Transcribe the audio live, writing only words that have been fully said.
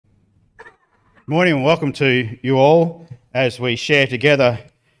Morning and welcome to you all as we share together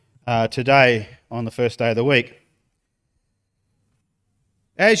today on the first day of the week.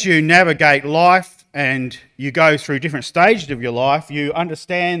 As you navigate life and you go through different stages of your life, you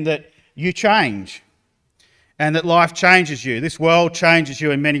understand that you change and that life changes you. This world changes you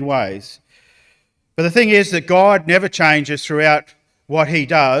in many ways. But the thing is that God never changes throughout what he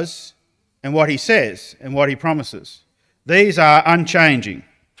does and what he says and what he promises. These are unchanging.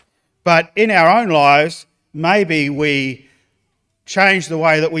 But in our own lives, maybe we change the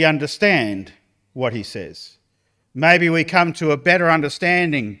way that we understand what he says. Maybe we come to a better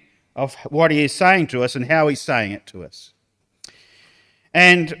understanding of what he is saying to us and how he's saying it to us.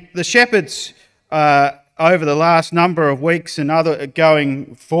 And the shepherds, over the last number of weeks and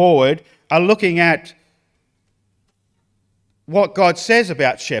going forward, are looking at what God says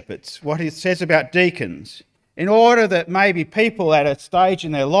about shepherds, what he says about deacons, in order that maybe people at a stage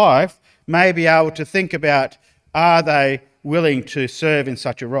in their life may be able to think about, are they willing to serve in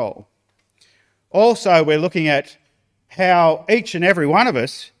such a role? Also, we're looking at how each and every one of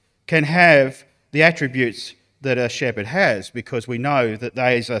us can have the attributes that a shepherd has, because we know that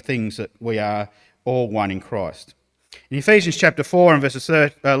these are things that we are all one in Christ. In Ephesians chapter 4 and verses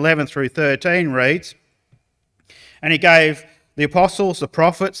 11 through 13 reads, "And he gave the apostles, the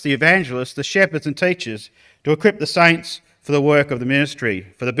prophets, the evangelists, the shepherds and teachers to equip the saints for the work of the ministry,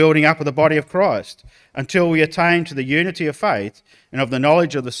 for the building up of the body of Christ, until we attain to the unity of faith and of the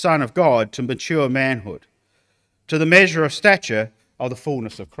knowledge of the Son of God, to mature manhood, to the measure of stature of the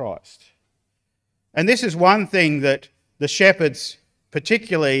fullness of Christ." And this is one thing that the shepherds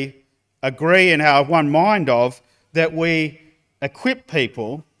particularly agree and are of one mind of, that we equip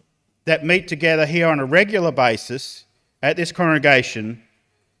people that meet together here on a regular basis at this congregation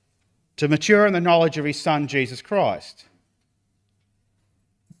to mature in the knowledge of his Son, Jesus Christ,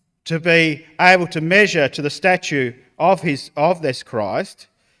 to be able to measure to the stature of this Christ,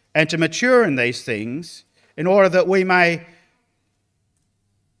 and to mature in these things in order that we may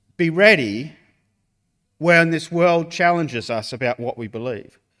be ready when this world challenges us about what we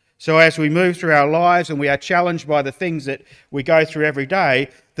believe. So as we move through our lives and we are challenged by the things that we go through every day,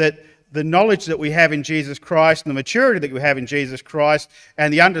 that the knowledge that we have in Jesus Christ and the maturity that we have in Jesus Christ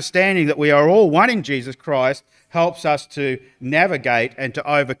and the understanding that we are all one in Jesus Christ helps us to navigate and to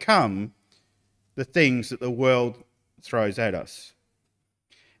overcome the things that the world throws at us.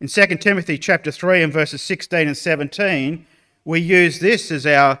 In 2 Timothy chapter 3 and verses 16 and 17, we use this as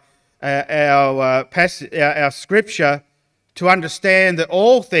our scripture to understand that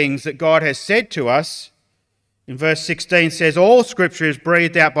all things that God has said to us. In verse 16 says, "All scripture is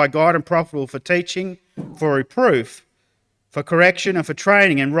breathed out by God and profitable for teaching, for reproof, for correction and for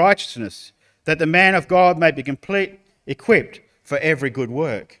training in righteousness, that the man of God may be complete, equipped for every good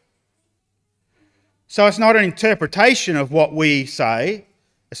work." So it's not an interpretation of what we say.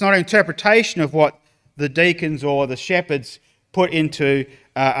 It's not an interpretation of what the deacons or the shepherds put into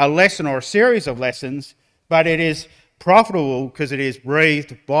a lesson or a series of lessons, but it is profitable because it is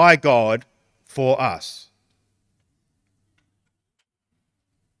breathed by God for us.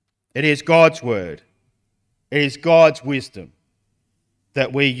 It is God's word. It is God's wisdom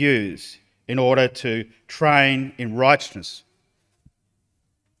that we use in order to train in righteousness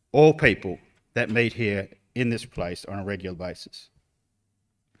all people that meet here in this place on a regular basis.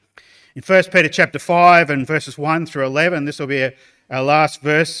 In 1 Peter chapter 5 and verses 1 through 11, this will be our last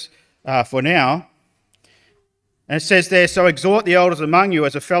verse for now. And it says there, "So exhort the elders among you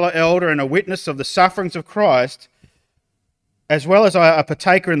as a fellow elder and a witness of the sufferings of Christ, as well as a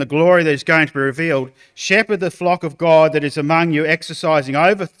partaker in the glory that is going to be revealed. Shepherd the flock of God that is among you, exercising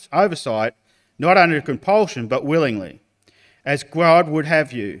oversight, not under compulsion, but willingly, as God would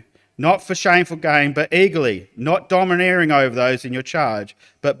have you, not for shameful gain, but eagerly, not domineering over those in your charge,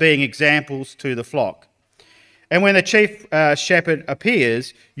 but being examples to the flock. And when the chief shepherd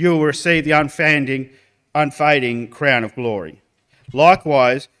appears, you will receive the unfading crown of glory.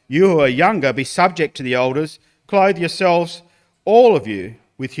 Likewise, you who are younger, be subject to the elders, clothe yourselves, all of you,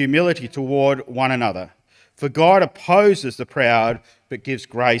 with humility toward one another. For God opposes the proud, but gives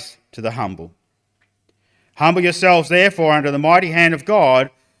grace to the humble. Humble yourselves, therefore, under the mighty hand of God,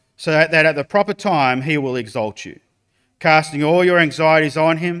 so that at the proper time he will exalt you, casting all your anxieties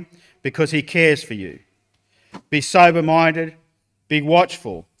on him, because he cares for you. Be sober-minded, be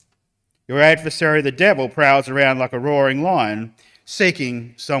watchful. Your adversary, the devil, prowls around like a roaring lion,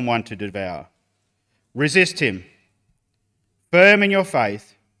 seeking someone to devour. Resist him, firm in your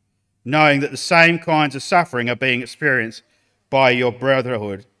faith, knowing that the same kinds of suffering are being experienced by your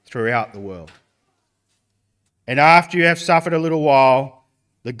brotherhood throughout the world. And after you have suffered a little while,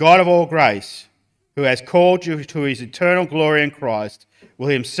 the God of all grace, who has called you to his eternal glory in Christ, will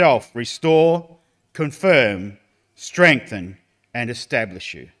himself restore, confirm, strengthen, and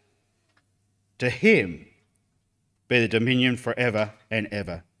establish you. To him be the dominion forever and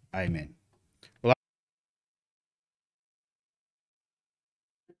ever. Amen.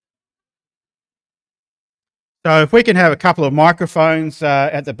 So if we can have a couple of microphones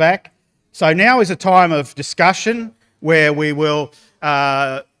at the back. So now is a time of discussion where we will,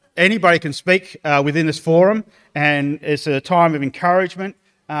 anybody can speak within this forum, and it's a time of encouragement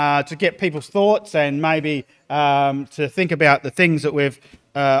to get people's thoughts and maybe to think about the things that we've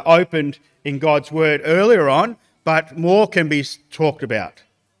opened in God's Word earlier on, but more can be talked about.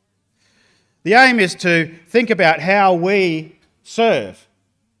 The aim is to think about how we serve.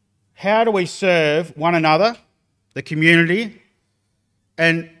 How do we serve one another, the community,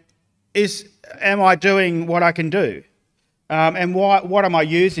 and am I doing what I can do? And what am I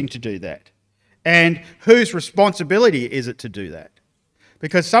using to do that? And whose responsibility is it to do that?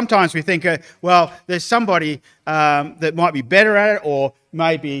 Because sometimes we think, well, there's somebody that might be better at it, or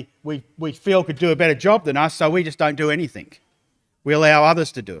maybe we feel could do a better job than us, so we just don't do anything. We allow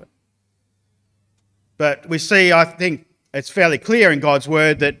others to do it. But we see, I think it's fairly clear in God's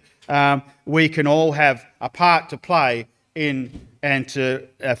Word that we can all have a part to play in and to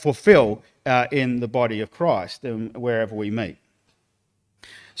fulfill in the body of Christ wherever we meet.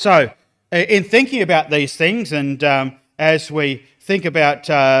 So, in thinking about these things, and as we think about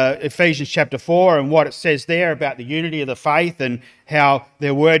Ephesians chapter 4 and what it says there about the unity of the faith and how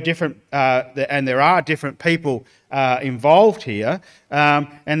there were different, and there are different people involved here,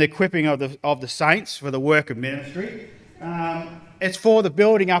 and the equipping of the saints for the work of ministry, it's for the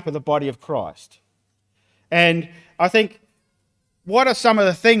building up of the body of Christ. And I think, what are some of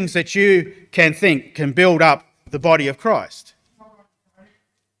the things that you can think can build up the body of Christ?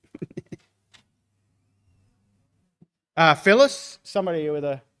 Phyllis, somebody with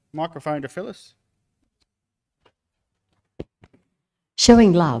a microphone to Phyllis.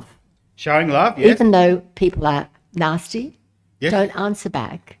 Showing love. Showing love, yes. Even though people are nasty, Yes. don't answer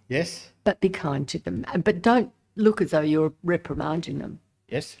back, Yes, but be kind to them. But don't look as though you're reprimanding them.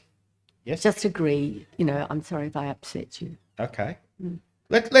 yes, yes. Just agree, I'm sorry if I upset you. Okay.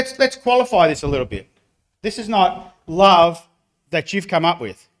 Let's qualify this a little bit. This is not love that you've come up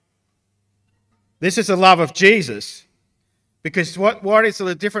with. This is the love of Jesus. Because what is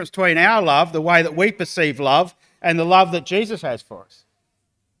the difference between our love, the way that we perceive love, and the love that Jesus has for us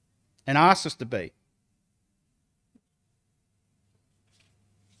and asks us to be?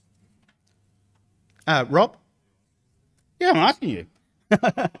 Rob? Yeah, I'm asking you.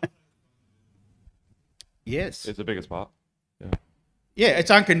 Yes. It's the biggest part. Yeah. Yeah,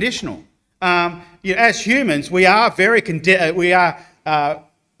 it's unconditional. As humans, we are very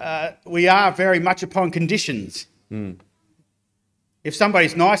very much upon conditions. If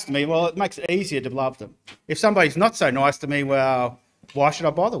somebody's nice to me, well, it makes it easier to love them. If somebody's not so nice to me, well, why should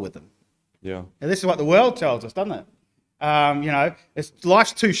I bother with them? Yeah. And this is what the world tells us, doesn't it?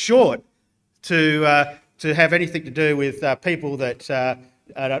 Life's too short to have anything to do with people that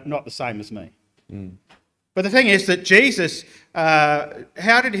are not the same as me. But the thing is that Jesus,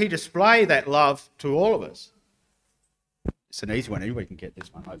 how did he display that love to all of us? It's an easy one. Anybody can get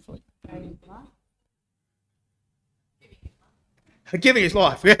this one, hopefully. Giving his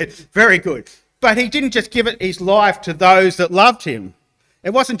life. Yes, very good. But he didn't just give his life to those that loved him. It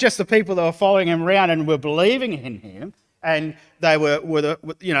wasn't just the people that were following him around and were believing in him, and they were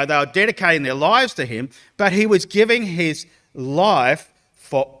dedicating their lives to him, but he was giving his life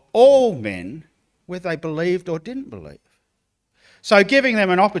for all men, whether they believed or didn't believe. So giving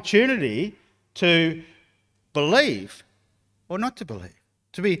them an opportunity to believe or not to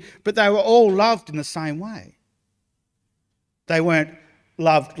believe, but they were all loved in the same way. They weren't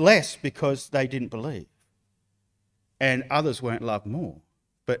loved less because they didn't believe, and others weren't loved more,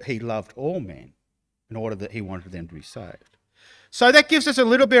 but he loved all men in order that he wanted them to be saved. So that gives us a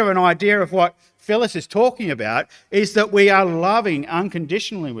little bit of an idea of what Phyllis is talking about, is that we are loving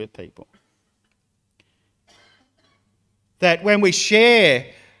unconditionally with people. That when we share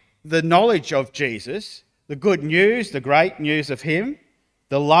the knowledge of Jesus, the good news, the great news of him,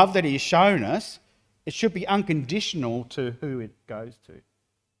 the love that he's shown us, it should be unconditional to who it goes to.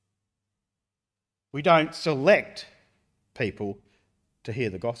 We don't select people to hear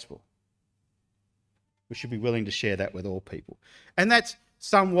the gospel. We should be willing to share that with all people. And that's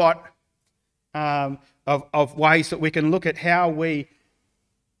somewhat of ways that we can look at how we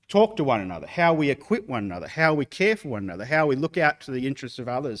talk to one another, how we equip one another, how we care for one another, how we look out to the interests of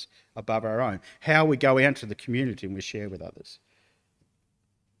others above our own, how we go out to the community and we share with others.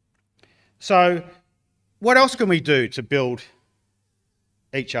 So what else can we do to build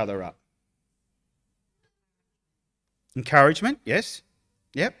each other up? Encouragement, yes.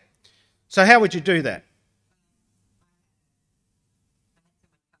 Yep. So how would you do that?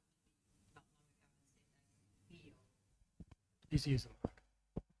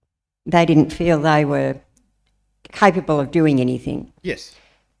 They didn't feel they were capable of doing anything. Yes.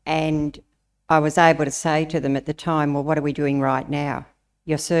 And I was able to say to them at the time, well, what are we doing right now?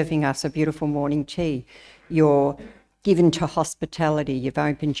 You're serving us a beautiful morning tea. You're given to hospitality. You've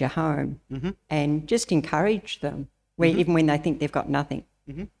opened your home. And just encourage them, even when they think they've got nothing.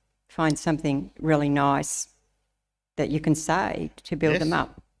 Find something really nice that you can say to build them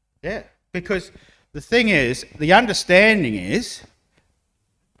up. Yeah, because the thing is, the understanding is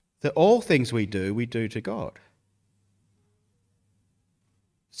that all things we do to God.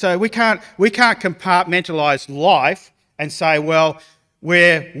 So we can't compartmentalise life and say, well,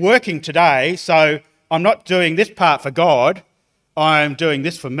 we're working today, so I'm not doing this part for God, I'm doing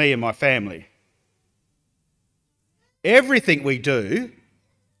this for me and my family. Everything we do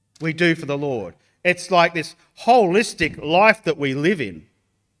for the Lord. It's like this holistic life that we live in.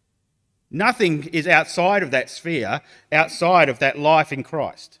 Nothing is outside of that sphere, outside of that life in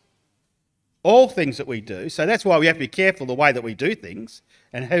Christ. All things that we do. So that's why we have to be careful the way that we do things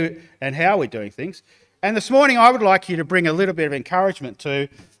and how we're doing things. And this morning I would like you to bring a little bit of encouragement to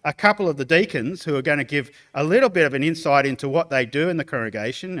a couple of the deacons who are going to give a little bit of an insight into what they do in the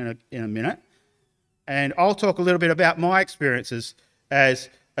congregation in a minute. And I'll talk a little bit about my experiences as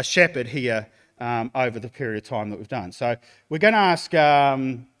a shepherd here over the period of time that we've done. So we're going to ask,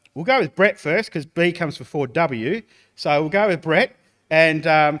 we'll go with Brett first because B comes before W. So we'll go with Brett,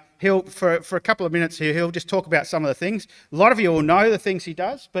 and he'll, for a couple of minutes here, he'll just talk about some of the things. A lot of you will know the things he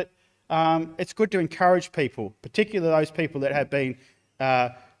does, but it's good to encourage people, particularly those people that have been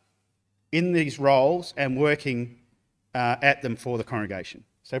in these roles and working at them for the congregation.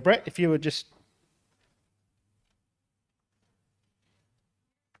 So Brett, if you would just...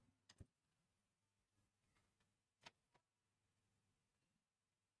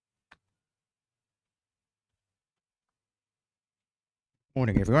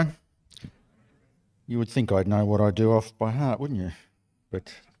 Morning, everyone. You would think I'd know what I do off by heart, wouldn't you?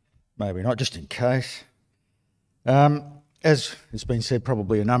 But maybe not, just in case. As has been said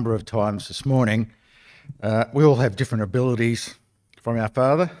probably a number of times this morning, we all have different abilities from our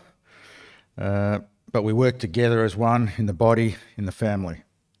Father, but we work together as one in the body, in the family.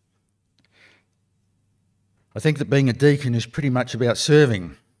 I think that being a deacon is pretty much about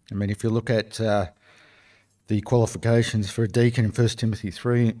serving. I mean, if you look at the qualifications for a deacon in 1 Timothy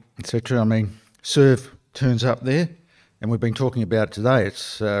 3, etc. I mean, serve turns up there, and we've been talking about it today.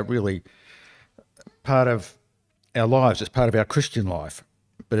 It's really part of our lives. It's part of our Christian life.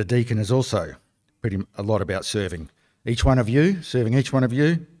 But a deacon is also a lot about serving. Each one of you, serving each one of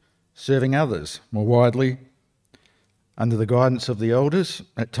you, serving others more widely, under the guidance of the elders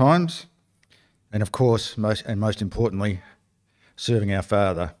at times, and of course, most importantly, serving our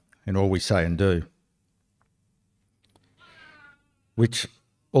Father in all we say and do. Which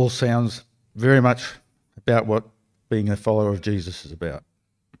all sounds very much about what being a follower of Jesus is about.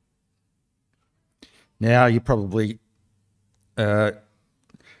 Now, you probably know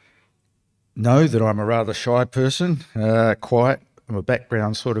that I'm a rather shy person, quiet. I'm a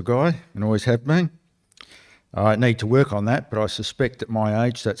background sort of guy and always have been. I need to work on that, but I suspect at my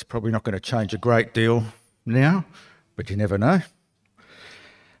age that's probably not going to change a great deal now, but you never know.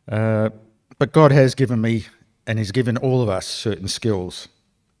 But God has given me and has given all of us certain skills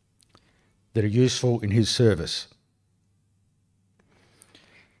that are useful in his service.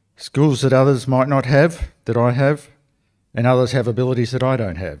 Skills that others might not have, that I have, and others have abilities that I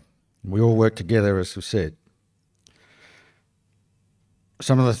don't have. We all work together, as we've said.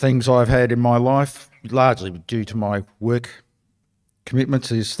 Some of the things I've had in my life, largely due to my work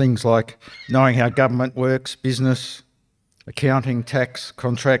commitments, is things like knowing how government works, business, accounting, tax,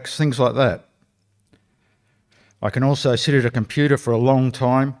 contracts, things like that. I can also sit at a computer for a long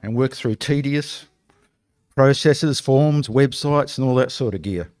time and work through tedious processes, forms, websites, and all that sort of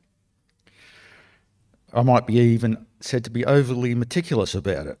gear. I might be even said to be overly meticulous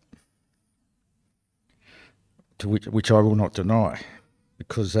about it, to which I will not deny,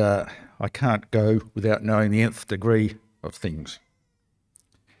 because I can't go without knowing the nth degree of things.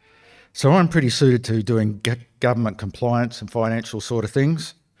 So I'm pretty suited to doing government compliance and financial sort of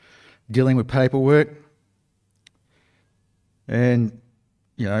things, dealing with paperwork. And,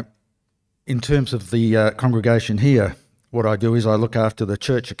 you know, in terms of the congregation here, what I do is I look after the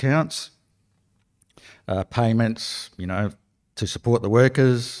church accounts, payments, you know, to support the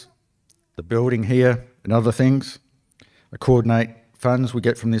workers, the building here, and other things. I coordinate funds we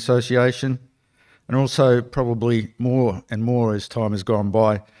get from the association, and also probably more and more as time has gone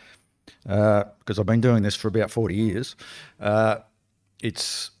by, because I've been doing this for about 40 years,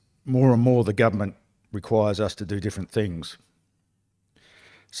 it's more and more the government requires us to do different things.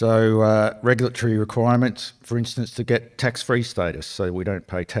 So regulatory requirements, for instance, to get tax-free status so we don't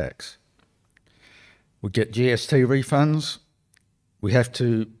pay tax. We get GST refunds. We have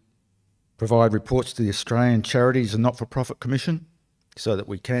to provide reports to the Australian Charities and Not-for-Profit Commission so that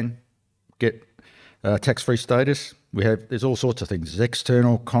we can get tax-free status. There's all sorts of things. There's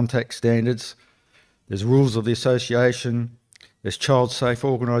external contact standards. There's rules of the association. There's child-safe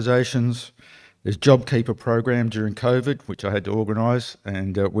organisations. There's JobKeeper program during COVID, which I had to organise,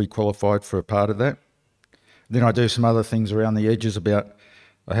 and we qualified for a part of that. Then I do some other things around the edges about,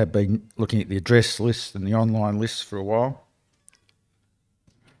 I have been looking at the address list and the online lists for a while.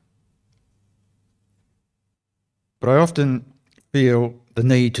 But I often feel the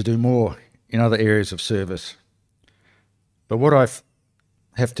need to do more in other areas of service. But what I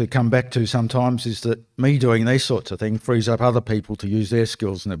have to come back to sometimes is that me doing these sorts of things frees up other people to use their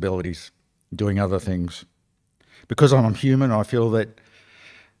skills and abilities doing other things. Because I'm human, I feel that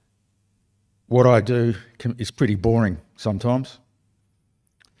what I do is pretty boring sometimes.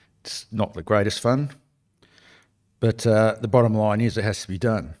 It's not the greatest fun, but the bottom line is it has to be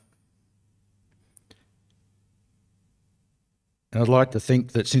done. And I'd like to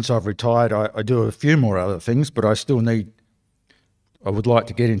think that since I've retired, I do a few more other things, but I would like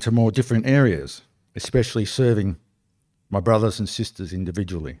to get into more different areas, especially serving my brothers and sisters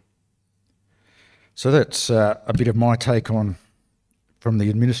individually. So that's a bit of my take on from the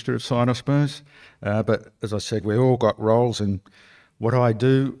administrative side, I suppose. But as I said, we've all got roles, and what I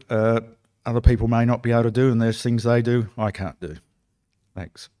do, other people may not be able to do, and there's things they do I can't do.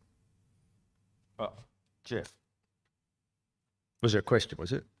 Thanks. Jeff. Was there a question,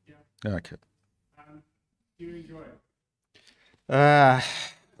 was it? Yeah. Okay. Do you enjoy it?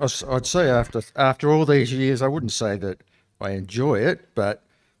 I'd say after all these years, I wouldn't say that I enjoy it, but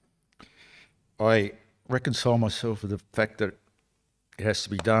I reconcile myself with the fact that it has to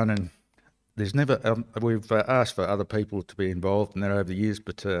be done, and there's never, we've asked for other people to be involved in that over the years,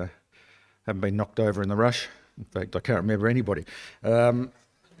 but haven't been knocked over in the rush. In fact, I can't remember anybody.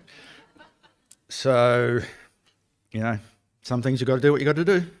 So, you know, some things you've got to do what you've got to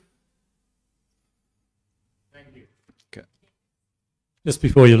do. Thank you. Okay. Just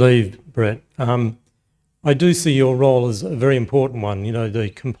before you leave, Brett, I do see your role as a very important one. You know,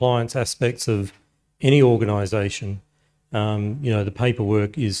 the compliance aspects of any organisation, you know, the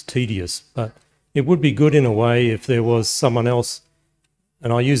paperwork is tedious, but it would be good in a way if there was someone else,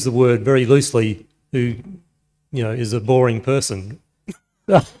 and I use the word very loosely, who, you know, is a boring person.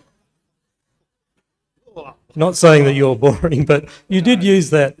 Not saying that you're boring, but you did use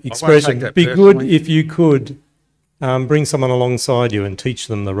that expression. that Be personally. good if you could bring someone alongside you and teach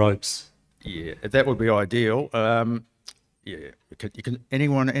them the ropes. Yeah, that would be ideal. Yeah, you can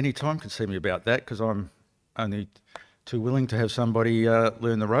anyone, anytime can see me about that, because I'm only too willing to have somebody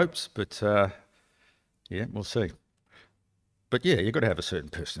learn the ropes. But yeah, we'll see. But yeah, you've got to have a certain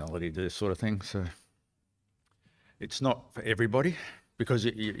personality to do this sort of thing. So it's not for everybody, because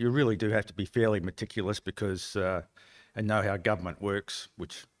you really do have to be fairly meticulous, because and know how government works,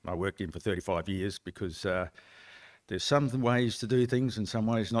 which I worked in for 35 years, because there's some ways to do things and some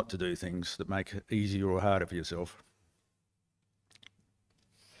ways not to do things that make it easier or harder for yourself.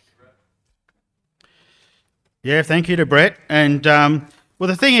 Yeah, thank you to Brett. And well,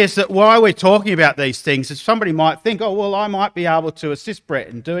 the thing is that why we're talking about these things is somebody might think, oh, well, I might be able to assist Brett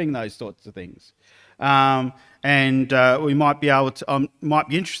in doing those sorts of things. And we might be able to, might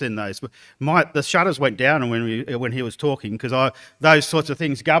be interested in those. But the shutters went down when he was talking, because those sorts of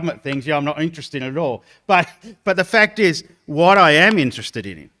things, government things, yeah, I'm not interested in at all. But the fact is, what I am interested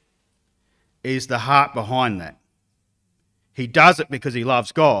in is the heart behind that. He does it because he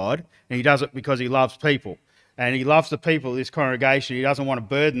loves God, and he does it because he loves people. And he loves the people of this congregation. He doesn't want to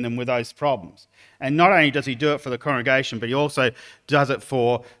burden them with those problems. And not only does he do it for the congregation, but he also does it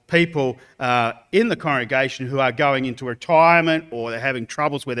for people in the congregation who are going into retirement, or they're having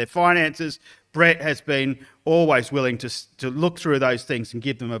troubles with their finances. Brett has been always willing to look through those things and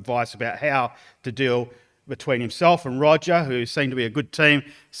give them advice about how to deal between himself and Roger, who seem to be a good team.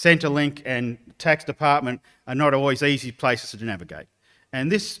 Centrelink and Tax Department are not always easy places to navigate. And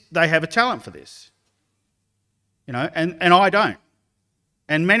they have a talent for this. You know, and I don't.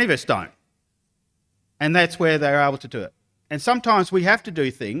 And many of us don't. And that's where they're able to do it. And sometimes we have to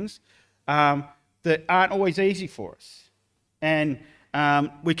do things that aren't always easy for us. And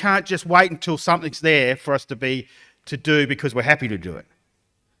We can't just wait until something's there for us to do because we're happy to do it.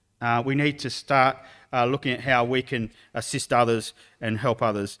 We need to start looking at how we can assist others and help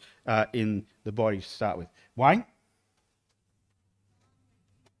others in the body to start with. Wayne?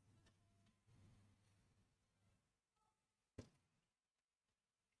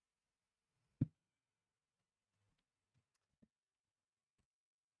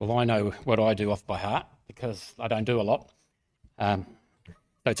 Well, I know what I do off by heart because I don't do a lot. So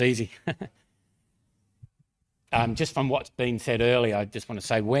it's easy. Just from what's been said earlier, I just want to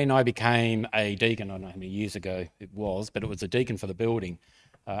say when I became a deacon, I don't know how many years ago it was, but it was a deacon for the building,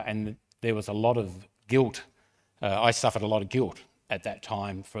 and there was a lot of guilt. I suffered a lot of guilt at that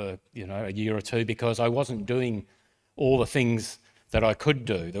time for a year or two because I wasn't doing all the things that I could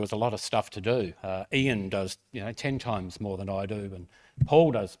do. There was a lot of stuff to do. Ian does 10 times more than I do, and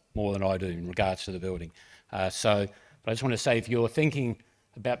Paul does more than I do in regards to the building. But I just want to say, if you're thinking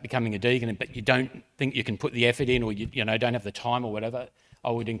about becoming a deacon but you don't think you can put the effort in, or you don't have the time or whatever,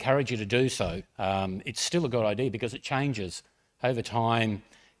 I would encourage you to do so. It's still a good idea because it changes over time.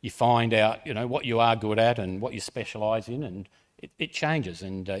 You find out what you are good at and what you specialise in, and it changes,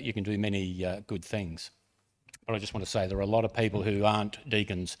 and you can do many good things. But I just want to say there are a lot of people who aren't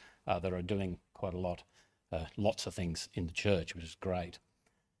deacons that are doing quite a lot, lots of things in the church, which is great.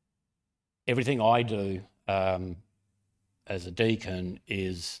 Everything I do as a deacon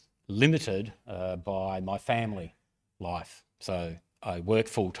is limited by my family life. So I work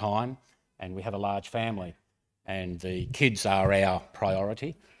full time and we have a large family, and the kids are our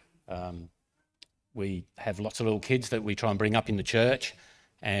priority. We have lots of little kids that we try and bring up in the church,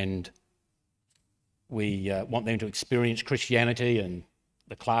 and we want them to experience Christianity and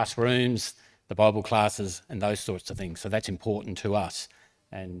the classrooms, the Bible classes and those sorts of things. So that's important to us,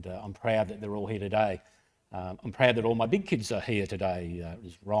 and I'm proud that they're all here today. I'm proud that all my big kids are here today.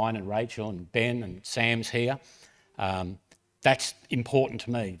 There's Ryan and Rachel and Ben and Sam's here. That's important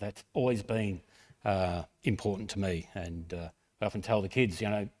to me. That's always been important to me. And I often tell the kids,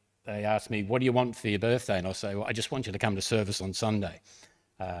 they ask me, what do you want for your birthday? And I say, well, I just want you to come to service on Sunday.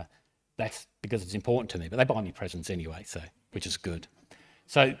 That's because it's important to me. But they buy me presents anyway, which is good.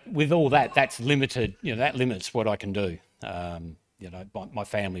 So with all that, that's limited. That limits what I can do. My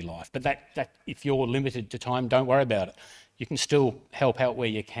family life. But that if you're limited to time, don't worry about it. You can still help out where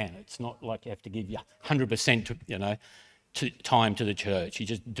you can. It's not like you have to give you 100% to time to the church. You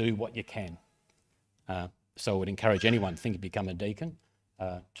just do what you can. So I would encourage anyone thinking to become a deacon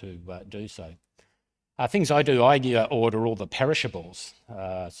to do so. Things I do, I order all the perishables.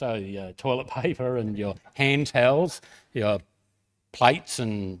 So your toilet paper and your hand towels, your plates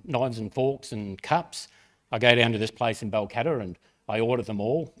and knives and forks and cups. I go down to this place in Balcatta and I order them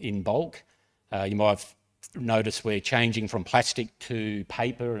all in bulk. You might have noticed we're changing from plastic to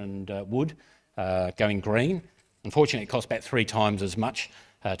paper and wood, going green. Unfortunately, it costs about 3 times as much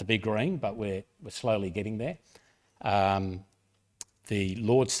to be green, but we're slowly getting there. The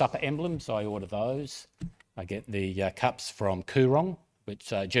Lord's Supper emblems, I order those. I get the cups from Coorong,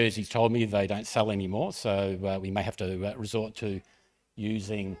 which Jersey's told me they don't sell anymore, so we may have to resort to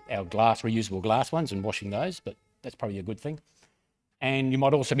using our reusable glass ones and washing those, but that's probably a good thing. And you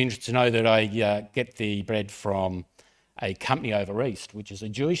might also be interested to know that I get the bread from a company over east, which is a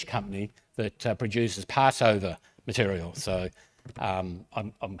Jewish company that produces Passover material. So I'm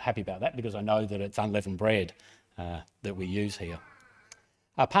happy about that because I know that it's unleavened bread that we use here.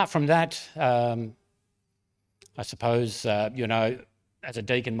 Apart from that, I suppose, as a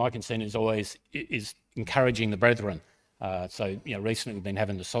deacon, my concern is always encouraging the brethren. So recently we've been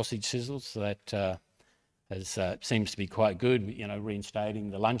having the sausage sizzles, so that seems to be quite good. Reinstating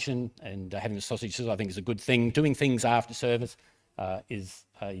the luncheon and having the sausage sizzle, I think, is a good thing. Doing things after service is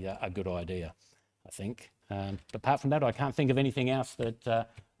a good idea, I think. But apart from that, I can't think of anything else that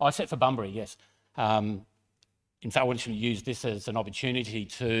except for Bunbury, yes. In fact, I want to use this as an opportunity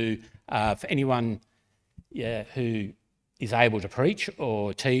to, for anyone who is able to preach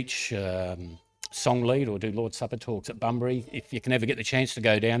or teach, song lead or do Lord's Supper talks at Bunbury, if you can ever get the chance to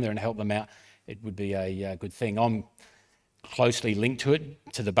go down there and help them out, it would be a good thing. I'm closely linked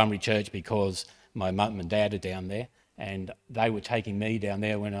to the Bunbury Church because my mum and dad are down there, and they were taking me down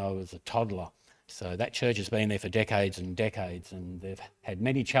there when I was a toddler. So that church has been there for decades and decades, and they've had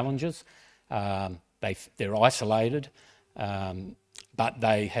many challenges. They're isolated, but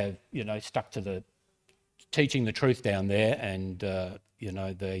they have, stuck to the teaching the truth down there, and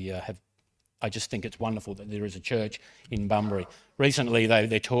they have. I just think it's wonderful that there is a church in Bunbury. Recently,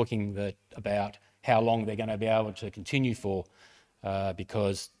 they're talking about how long they're going to be able to continue for,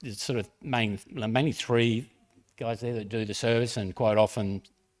 because there's sort of mainly 3 guys there that do the service, and quite often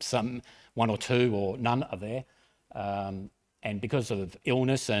one or two or none are there. And because of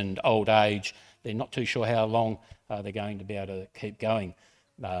illness and old age, they're not too sure how long they're going to be able to keep going.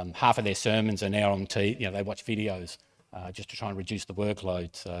 Half of their sermons are now on TV, they watch videos just to try and reduce the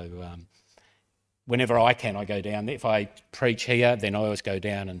workload. So whenever I can, I go down there. If I preach here, then I always go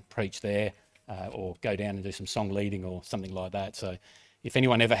down and preach there, or go down and do some song leading or something like that. So if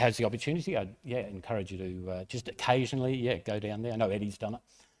anyone ever has the opportunity, I'd encourage you to just occasionally, go down there. I know Eddie's done it.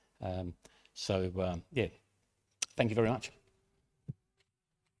 Thank you very much.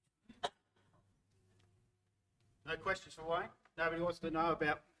 No questions for Wayne? Nobody wants to know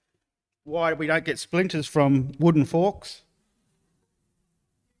about why we don't get splinters from wooden forks?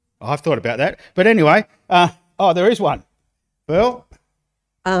 I've thought about that. But anyway, there is one. Bill?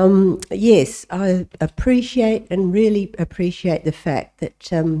 Yes, I appreciate and really appreciate the fact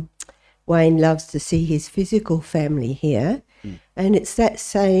that Wayne loves to see his physical family here. And it's that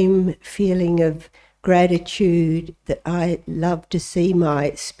same feeling of gratitude that I love to see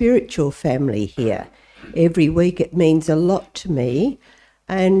my spiritual family here. Every week it means a lot to me.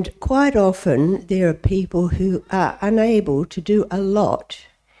 And quite often there are people who are unable to do a lot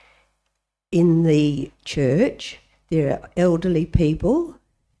in the church. There are elderly people,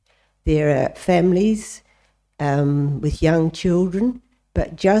 there are families with young children,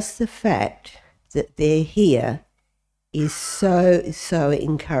 but just the fact that they're here is so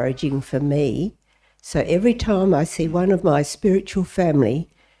encouraging for me. So every time I see one of my spiritual family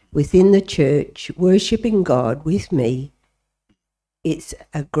within the church worshipping God with me, it's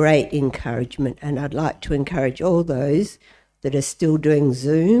a great encouragement. And I'd like to encourage all those that are still doing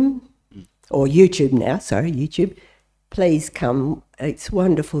Zoom or YouTube now, YouTube, please come. It's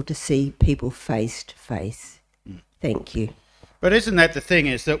wonderful to see people face to face. Thank you. But isn't that the thing,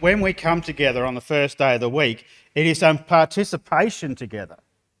 is that when we come together on the first day of the week, it is a participation together.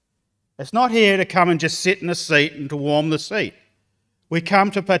 It's not here to come and just sit in a seat and to warm the seat. We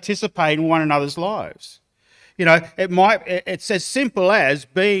come to participate in one another's lives. It's as simple as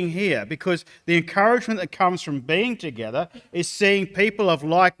being here, because the encouragement that comes from being together is seeing people of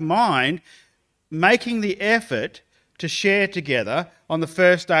like mind making the effort to share together on the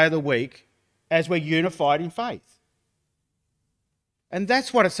first day of the week as we're unified in faith. And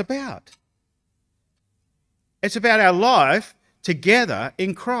that's what it's about. It's about our life together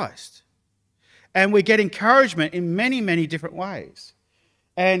in Christ. And we get encouragement in many, many different ways.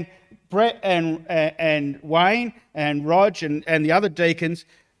 And Brett and Wayne and Rog and the other deacons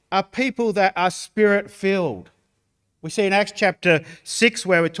are people that are spirit-filled. We see in Acts chapter 6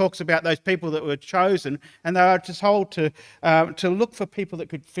 where it talks about those people that were chosen, and they are told to look for people that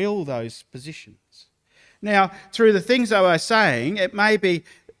could fill those positions. Now, through the things they were saying, it may be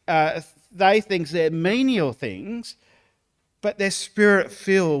they think they're menial things, but they're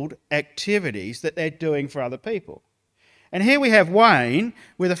spirit-filled activities that they're doing for other people. And here we have Wayne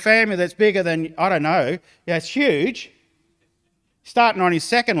with a family that's bigger than, it's huge, starting on his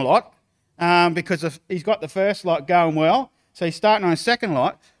second lot because he's got the first lot going well, so he's starting on his second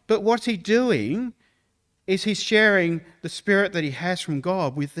lot. But what's he doing is he's sharing the spirit that he has from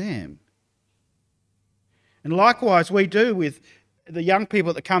God with them. And likewise we do with the young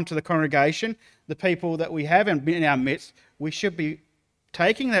people that come to the congregation, the people that we have in our midst. We should be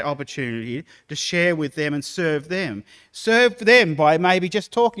taking that opportunity to share with them and serve them. Serve them by maybe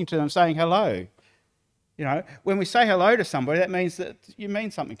just talking to them, saying hello. When we say hello to somebody, that means that you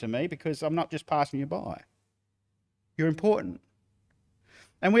mean something to me, because I'm not just passing you by. You're important.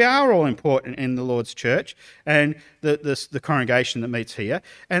 And we are all important in the Lord's church and the congregation that meets here.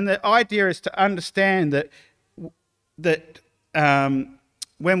 And the idea is to understand that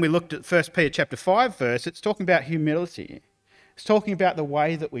when we looked at 1 Peter chapter 5 verse, it's talking about humility. It's talking about the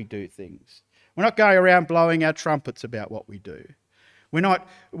way that we do things. We're not going around blowing our trumpets about what we do.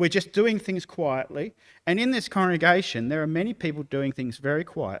 We're just doing things quietly. And in this congregation, there are many people doing things very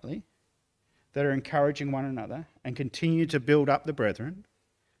quietly that are encouraging one another and continue to build up the brethren.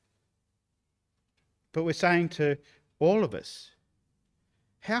 But we're saying to all of us,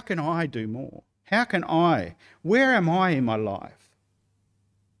 how can I do more? Where am I in my life?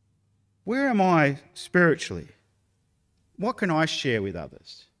 Where am I spiritually? What can I share with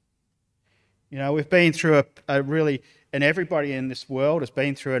others? We've been through and everybody in this world has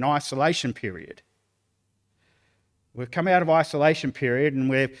been through an isolation period. We've come out of isolation period and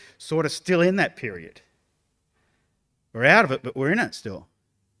we're sort of still in that period. We're out of it, but we're in it still.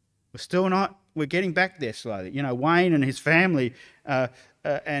 We're getting back there slowly. Wayne and his family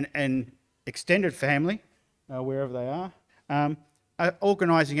and extended family, wherever they are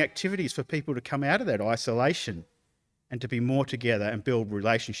organising activities for people to come out of that isolation and to be more together and build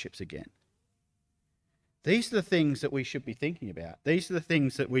relationships again. These are the things that we should be thinking about. These are the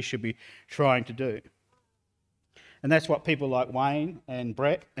things that we should be trying to do. And that's what people like Wayne and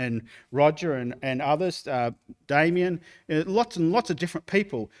Brett and Roger and others, Damien, lots and lots of different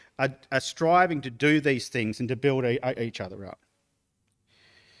people are striving to do these things and to build each other up.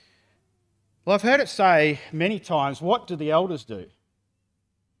 Well, I've heard it say many times, what do the elders do?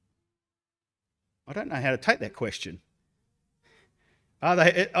 I don't know how to take that question. Are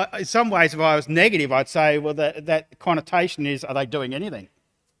they, in some ways, if I was negative, I'd say, well, that connotation is, are they doing anything?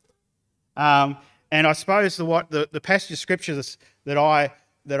 And I suppose the passage of scriptures that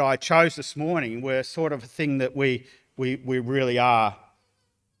I chose this morning were sort of a thing that we really are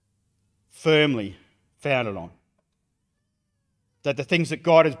firmly founded on. That the things that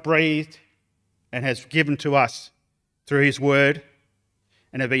God has breathed and has given to us through his word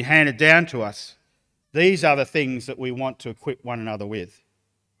and have been handed down to us, these are the things that we want to equip one another with.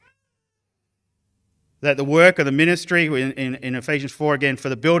 That the work of the ministry in Ephesians 4 again, for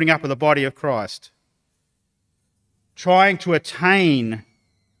the building up of the body of Christ, trying to attain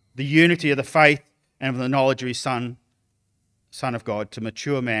the unity of the faith and of the knowledge of his Son of God, to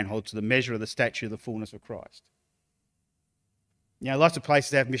mature manhood, to the measure of the stature of the fullness of Christ. You know, lots of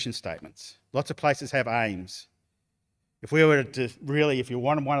places have mission statements. Lots of places have aims. If we were to really, if you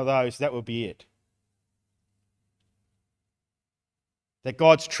wanted one of those, that would be it. That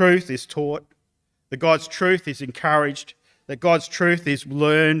God's truth is taught, that God's truth is encouraged, that God's truth is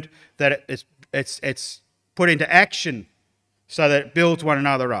learned, that it's put into action so that it builds one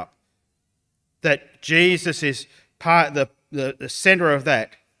another up. That Jesus is the centre of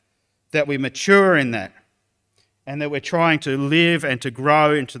that we mature in that, and that we're trying to live and to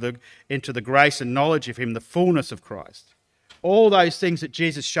grow into the grace and knowledge of him, the fullness of Christ. All those things that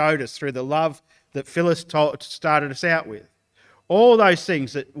Jesus showed us through the love that Phyllis started us out with. All those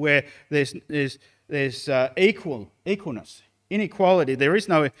things that where there's equalness, inequality. There is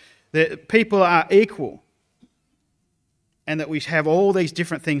no, people are equal, and that we have all these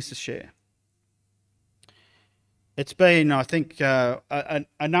different things to share. It's been, I think, a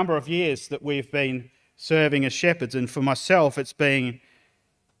number of years that we've been serving as shepherds, and for myself, it's been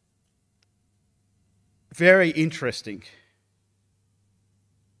very interesting.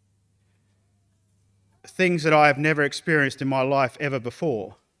 Things that I have never experienced in my life ever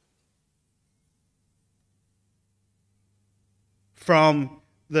before.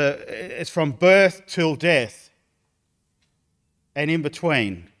 It's from birth till death, and in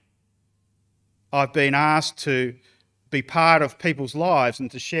between, I've been asked to be part of people's lives and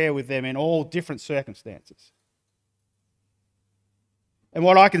to share with them in all different circumstances. And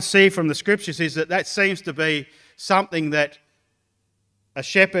what I can see from the scriptures is that seems to be something that a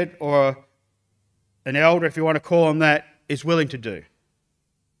shepherd or an elder, if you want to call them that, is willing to do.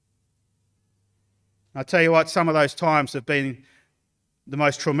 I tell you what, some of those times have been the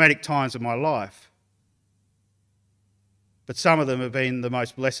most traumatic times of my life. But some of them have been the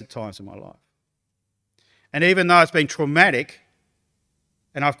most blessed times of my life. And even though it's been traumatic,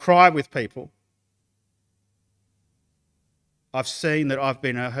 and I've cried with people, I've seen that I've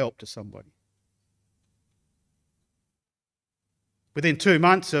been a help to somebody. Within 2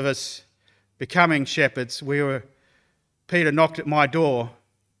 months of us becoming shepherds, Peter knocked at my door,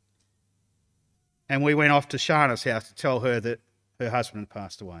 and we went off to Shana's house to tell her that her husband had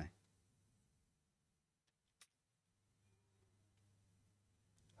passed away.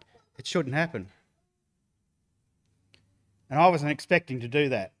 It shouldn't happen. And I wasn't expecting to do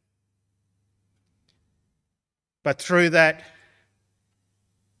that. But through that,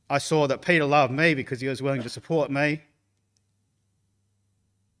 I saw that Peter loved me because he was willing to support me.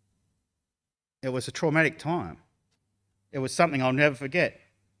 It was a traumatic time. It was something I'll never forget.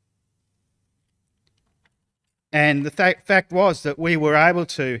 And the fact was that we were able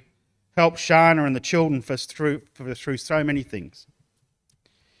to help Shana and the children through so many things.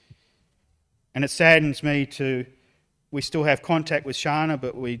 And it saddens me we still have contact with Shana,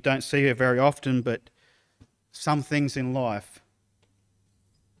 but we don't see her very often. But some things in life,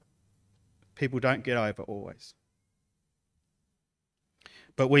 people don't get over always.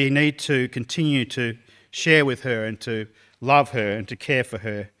 But we need to continue to share with her and to love her and to care for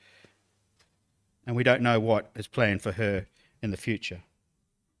her. And we don't know what is planned for her in the future.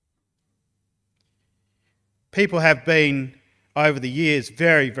 People have been, over the years,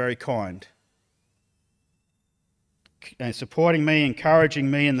 very, very kind. And supporting me, encouraging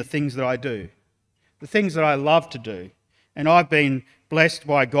me in the things that I do. The things that I love to do. And I've been blessed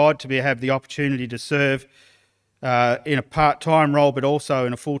by God to have the opportunity to serve in a part-time role, but also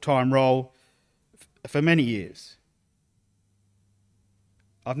in a full-time role for many years.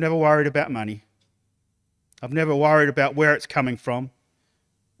 I've never worried about money. I've never worried about where it's coming from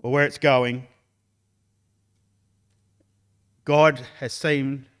or where it's going. God has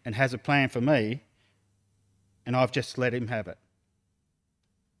seen and has a plan for me, and I've just let him have it.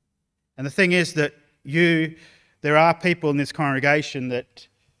 And the thing is that there are people in this congregation that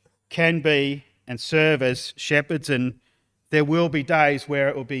can be and serve as shepherds, and there will be days where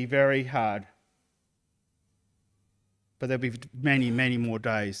it will be very hard. But there'll be many, many more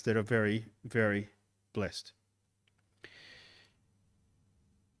days that are very, very blessed.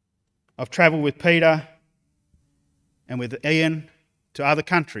 I've travelled with Peter and with Ian to other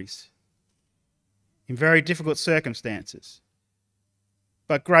countries in very difficult circumstances,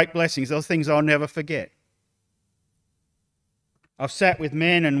 but great blessings. Those things I'll never forget. I've sat with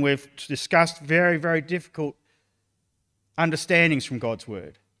men and we've discussed very, very difficult understandings from God's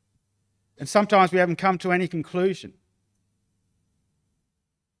word. And sometimes we haven't come to any conclusion.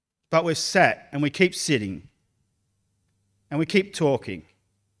 But we've sat and we keep sitting and we keep talking.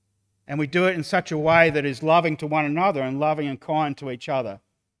 And we do it in such a way that is loving to one another and loving and kind to each other.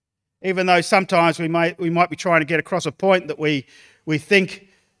 Even though sometimes we might be trying to get across a point that we think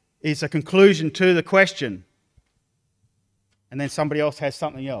is a conclusion to the question, and then somebody else has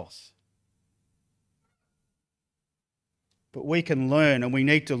something else. But we can learn, and we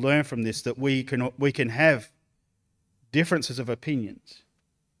need to learn from this, that we can have differences of opinions.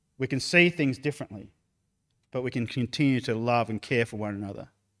 We can see things differently, but we can continue to love and care for one another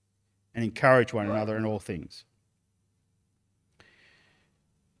and encourage one another in all things.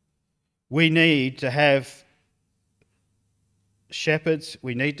 We need to have shepherds,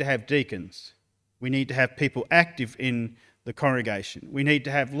 we need to have deacons, we need to have people active in the congregation. We need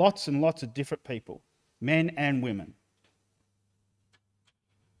to have lots and lots of different people, men and women,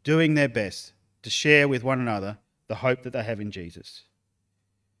 doing their best to share with one another the hope that they have in Jesus.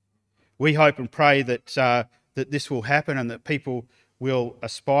 We hope and pray that that this will happen and that people will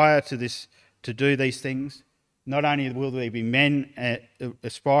aspire to this, to do these things. Not only will there be men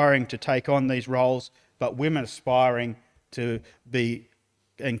aspiring to take on these roles, but women aspiring to be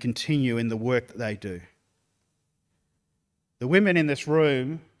and continue in the work that they do. The women in this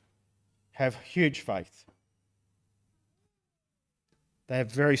room have huge faith. They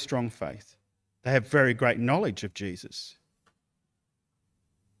have very strong faith. They have very great knowledge of Jesus.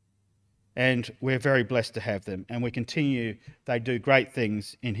 And we're very blessed to have them. And they do great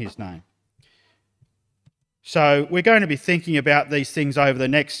things in his name. So we're going to be thinking about these things over the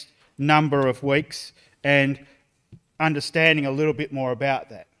next number of weeks and understanding a little bit more about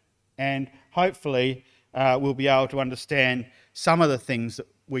that. And hopefully we'll be able to understand some of the things that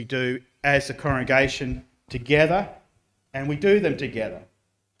we do as a congregation together, and we do them together.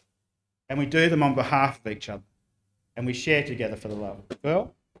 And we do them on behalf of each other. And we share together for the love.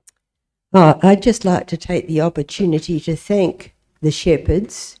 Well? I'd just like to take the opportunity to thank the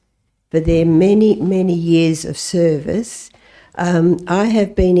shepherds for their many, many years of service. I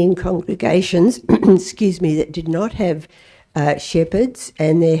have been in congregations, that did not have shepherds,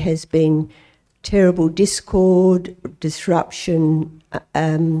 and there has been terrible discord, disruption,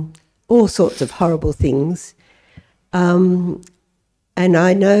 all sorts of horrible things. And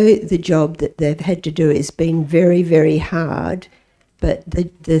I know the job that they've had to do has been very, very hard, but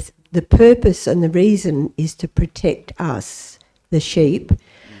the purpose and the reason is to protect us, the sheep,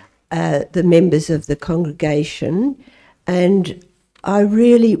 the members of the congregation. And I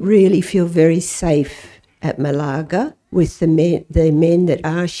really, really feel very safe at Malaga with the men that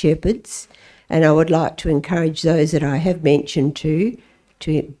are shepherds. And I would like to encourage those that I have mentioned to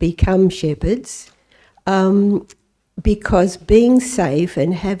become shepherds, because being safe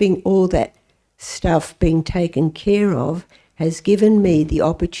and having all that stuff being taken care of has given me the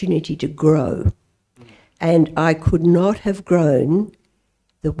opportunity to grow. And I could not have grown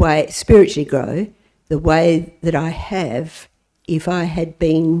spiritually grow, the way that I have if I had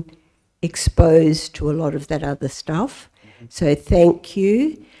been exposed to a lot of that other stuff. So thank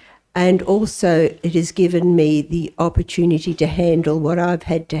you. And also it has given me the opportunity to handle what I've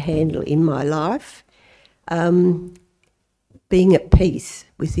had to handle in my life, being at peace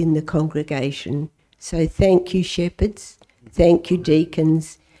within the congregation. So thank you, shepherds. Thank you,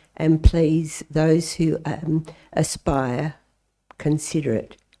 deacons. And please, those who aspire, consider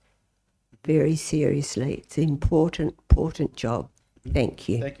it very seriously. It's an important, important job. Thank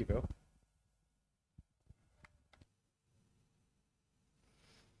you. Thank you, Bill.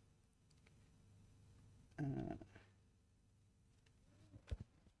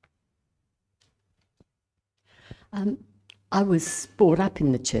 I was brought up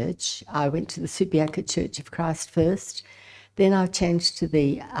in the church. I went to the Subiaco Church of Christ first, Then I changed to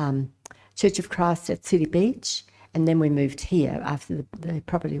the Church of Christ at City Beach, and then we moved here after the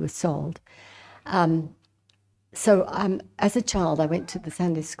property was sold. So as a child, I went to the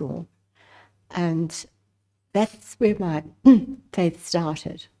Sunday school, and that's where my faith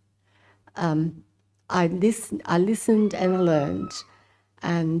started. I listened and I learned,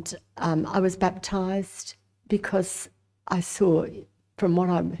 and I was baptised because I saw, from what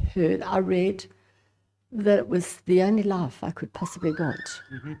I heard, I read that it was the only life I could possibly want.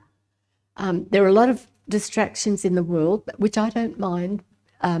 There are a lot of distractions in the world, which I don't mind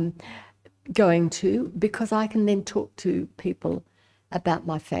going to, because I can then talk to people about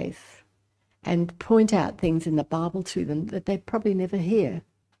my faith and point out things in the Bible to them that they probably never hear.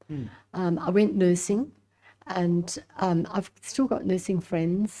 I went nursing, and I've still got nursing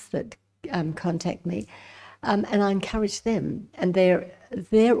friends that contact me, and I encourage them. And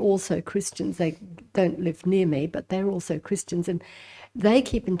they're also Christians. They don't live near me, but they're also Christians, and they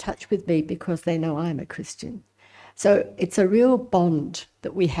keep in touch with me because they know I'm a Christian. So it's a real bond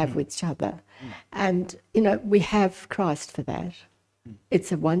that we have with each other, and we have Christ for that.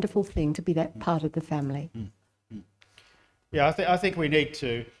 It's a wonderful thing to be that part of the family. Yeah, I think we need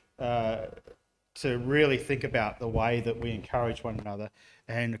to really think about the way that we encourage one another,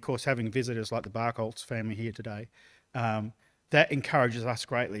 and of course, having visitors like the Barkholtz family here today, that encourages us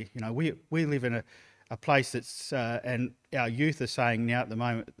greatly. We live in a place that's, and our youth are saying now at the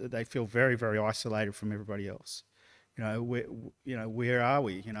moment that they feel very, very isolated from everybody else. Where are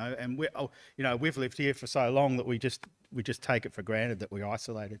we? And we've lived here for so long that we just take it for granted that we're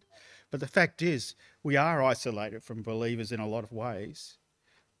isolated. But the fact is, we are isolated from believers in a lot of ways,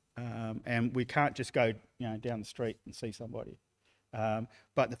 and we can't just go down the street and see somebody.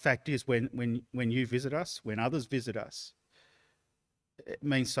 But the fact is, when you visit us, when others visit us, it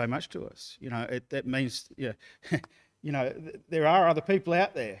means so much to us. That means there are other people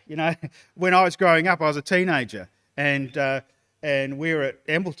out there. When I was growing up, I was a teenager. And we were at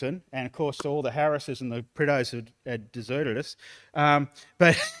Embleton, and of course all the Harrises and the Prideaux had deserted us,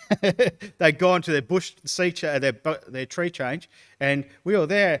 but they'd gone to their bush their tree change, and we were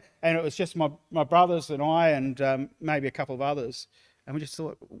there, and it was just my brothers and I and maybe a couple of others, and we just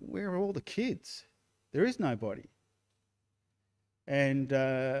thought, where are all the kids? There is nobody. And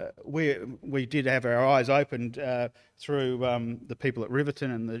we did have our eyes opened through the people at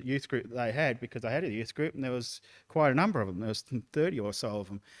Riverton and the youth group that they had, because they had a youth group, and there was quite a number of them. There was 30 or so of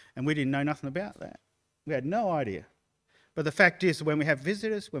them, and we didn't know nothing about that. We had no idea. But the fact is, when we have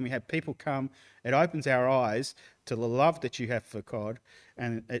visitors, when we have people come, it opens our eyes to the love that you have for God,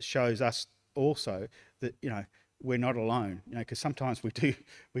 and it shows us also that we're not alone, because sometimes we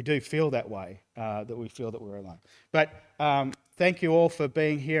do feel that way, that we feel that we're alone. But thank you all for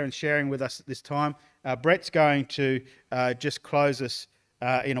being here and sharing with us at this time. Brett's going to just close us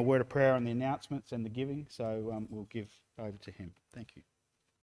in a word of prayer on the announcements and the giving, so we'll give over to him. Thank you.